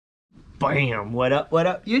Bam! What up,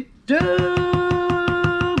 YouTube?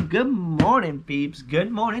 Good morning, peeps.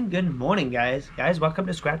 Good morning, guys. Guys, welcome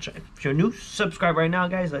to Scratch Life. If you're new, subscribe right now,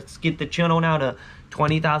 guys. Let's get the channel now to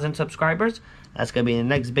 20,000 subscribers. That's going to be the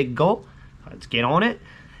next big goal. Let's get on it.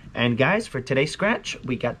 And guys, for today's scratch,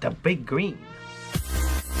 we got the big green.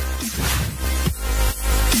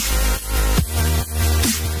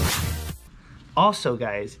 Also,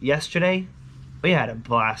 guys, yesterday, we had a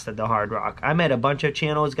blast at the Hard Rock. I met a bunch of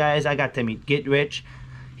channels, guys. I got to meet Get Rich.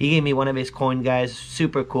 He gave me one of his coin, guys.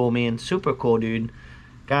 Super cool, man. Super cool, dude.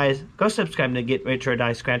 Guys, go subscribe to Get Rich or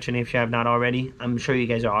Die Scratching if you have not already. I'm sure you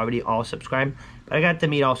guys are already all subscribed. But I got to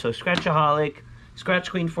meet also Scratchaholic, Scratch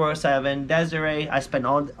Queen 407, Desiree. I spent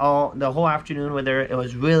all the whole afternoon with her. It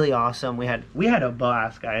was really awesome. We had a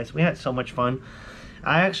blast, guys. We had so much fun.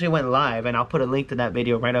 I actually went live, and I'll put a link to that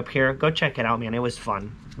video right up here. Go check it out, man. It was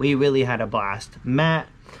fun. We really had a blast. Matt,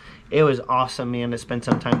 it was awesome, man, to spend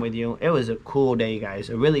some time with you. It was a cool day, guys.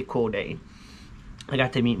 A really cool day. I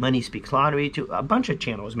got to meet Money Speaks Lottery, too. A bunch of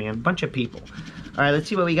channels, man. A bunch of people. All right, let's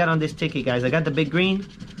see what we got on this ticket, guys. I got the big green.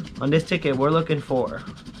 On this ticket, we're looking for,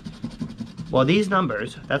 well, these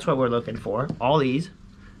numbers. That's what we're looking for. All these.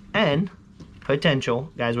 And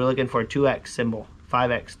potential, guys, we're looking for a 2x symbol.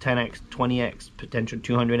 5x, 10x, 20x, potential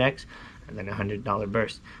 200x, and then a $100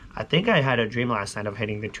 burst. I think I had a dream last night of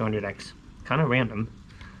hitting the 200x. Kind of random.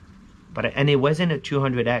 And it wasn't a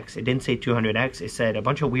 200x. It didn't say 200x. It said a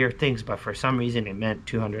bunch of weird things, but for some reason it meant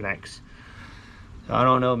 200x. So I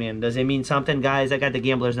don't know, man. Does it mean something, guys? I got the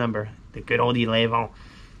gambler's number. The good old 11.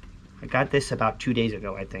 I got this about 2 days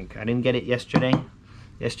ago, I think. I didn't get it yesterday.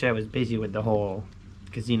 Yesterday I was busy with the whole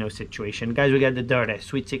casino situation. Guys, we got the dirt.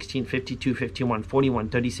 Sweet 16, 52, 51, 41,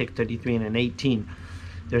 36, 33, and an 18.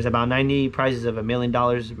 There's about 90 prizes of $1 million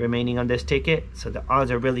remaining on this ticket, so the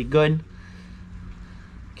odds are really good.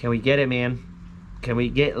 Can we get it, man? Can we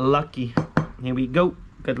get lucky? Here we go.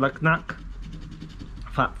 Good luck, knock.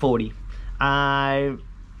 40.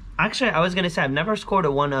 Actually, I was gonna say I've never scored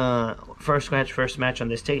a first scratch, first match on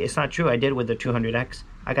this ticket. It's not true. I did with the 200x.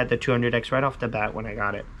 I got the 200x right off the bat when I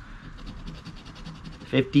got it.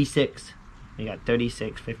 56. We got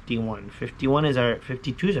 36, 51. 51 is our,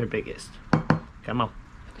 52 is our biggest. Come on.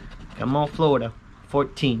 Come on, Florida.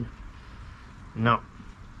 14. No.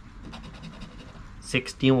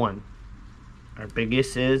 61. Our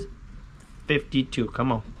biggest is 52.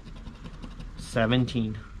 Come on.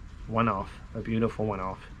 17. One off. A beautiful one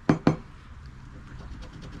off.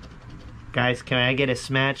 Guys, can I get a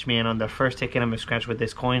smash, man, on the first ticket I'm gonna scratch with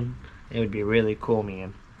this coin? It would be really cool,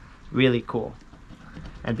 man. Really cool.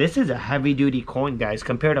 And this is a heavy-duty coin, guys,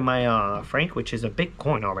 compared to my Frank, which is a big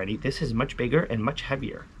coin already. This is much bigger and much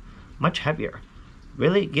heavier. Much heavier.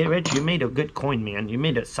 Really, Get Rich, you made a good coin, man. You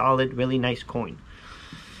made a solid, really nice coin.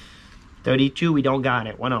 32, we don't got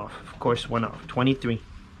it. One off. Of course, one off. 23.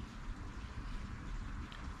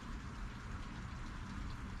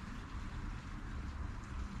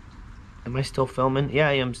 Am I still filming? Yeah,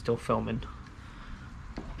 I am still filming.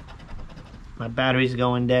 My battery's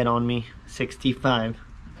going dead on me. 65.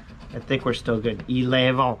 I think we're still good.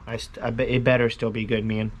 11. It better still be good,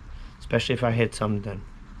 man. Especially if I hit something.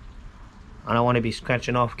 I don't want to be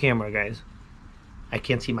scratching off camera, guys. I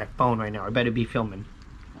can't see my phone right now. I better be filming.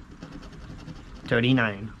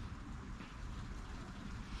 39.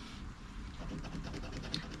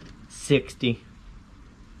 60.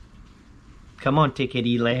 Come on, ticket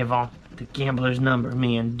 11. The gambler's number,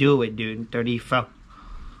 man. Do it, dude. 34.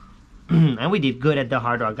 And we did good at the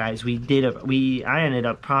Hard Rock, guys. I ended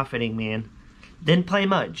up profiting, man. Didn't play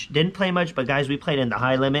much, but guys, we played in the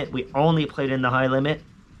high limit. We only played in the high limit,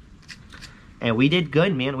 and we did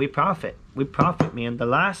good, man. We profit, man. The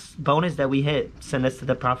last bonus that we hit sent us to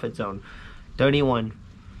the profit zone. 31.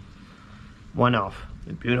 One off.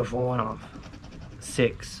 A beautiful one off.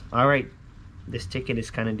 6. All right, this ticket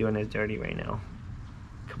is kind of doing us dirty right now.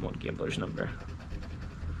 Come on, gambler's number.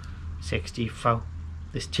 64.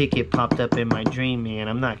 This ticket popped up in my dream, man.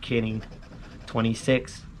 I'm not kidding.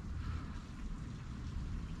 26.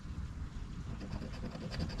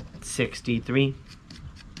 63.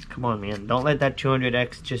 Come on, man. Don't let that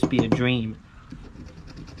 200x just be a dream.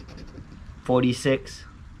 46.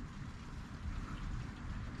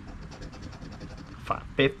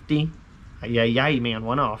 550. Yeah, man.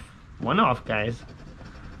 One off. One off, guys.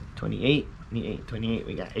 28. 28.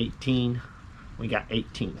 We got 18. We got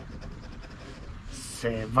 18.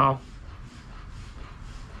 7. I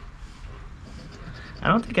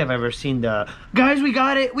don't think I've ever seen the... Guys, we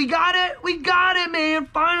got it! We got it! We got it, man!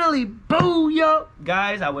 Finally! Booyah!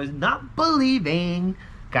 Guys, I was not believing.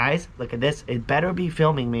 Guys, look at this. It better be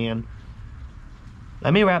filming, man.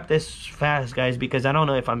 Let me wrap this fast, guys, because I don't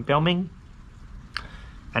know if I'm filming.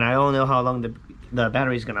 And I don't know how long the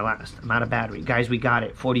battery's gonna last. I'm out of battery. Guys, we got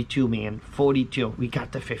it. 42, man. 42. We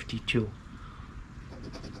got the 52.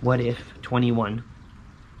 What if 21?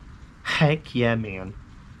 Heck yeah, man.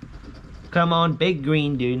 Come on, big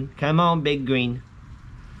green, dude. Come on, big green.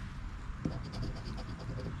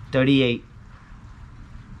 38.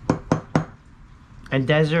 And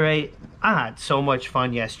Desiree, I had so much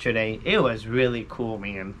fun yesterday. It was really cool,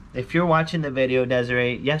 man. If you're watching the video,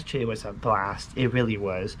 Desiree, yesterday was a blast. It really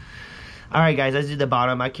was. Alright, guys, let's do the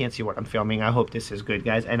bottom. I can't see what I'm filming. I hope this is good,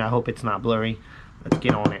 guys. And I hope it's not blurry. Let's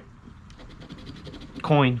get on it.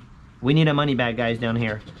 Coin. We need a money back, guys, down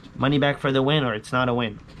here. Money back for the win, or it's not a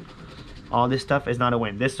win. All this stuff is not a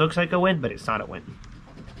win. This looks like a win, but it's not a win.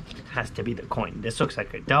 It has to be the coin. This looks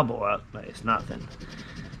like a double up, but it's nothing.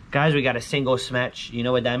 Guys, we got a single smash. You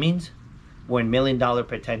know what that means? We're in $1 million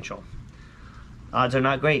potential. Odds are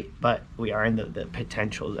not great, but we are in the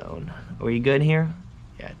potential zone. Are we good here?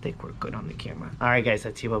 Yeah, I think we're good on the camera. Alright, guys,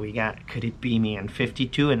 let's see what we got. Could it be, man?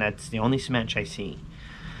 52, and that's the only smash I see.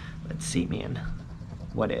 Let's see, man.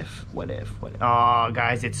 What if? Oh,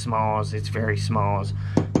 guys, it's smalls. It's very smalls.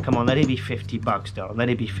 Come on, let it be 50 bucks, though. Let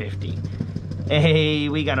it be 50. Hey,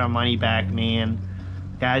 we got our money back, man.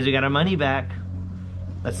 Guys, we got our money back.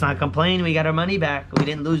 Let's not complain. We got our money back. We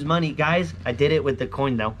didn't lose money. Guys, I did it with the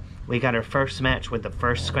coin, though. We got our first match with the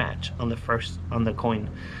first scratch on the coin.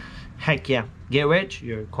 Heck yeah. Get rich.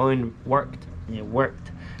 Your coin worked. It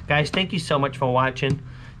worked. Guys, thank you so much for watching.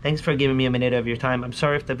 Thanks for giving me a minute of your time. I'm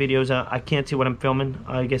sorry if the video's I can't see what I'm filming.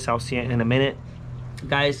 I guess I'll see it in a minute.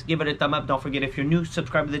 Guys, give it a thumb up. Don't forget, if you're new,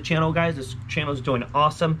 subscribe to the channel, guys. This channel is doing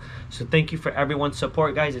awesome. So thank you for everyone's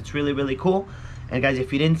support, guys. It's really, really cool. And guys,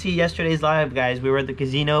 if you didn't see yesterday's live, guys, we were at the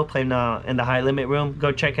casino playing in the high limit room.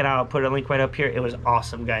 Go check it out. I'll put a link right up here. It was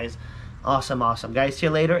awesome, guys. Awesome, awesome. Guys, see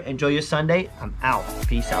you later. Enjoy your Sunday. I'm out.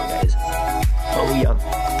 Peace out, guys. Oh,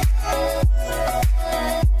 yeah.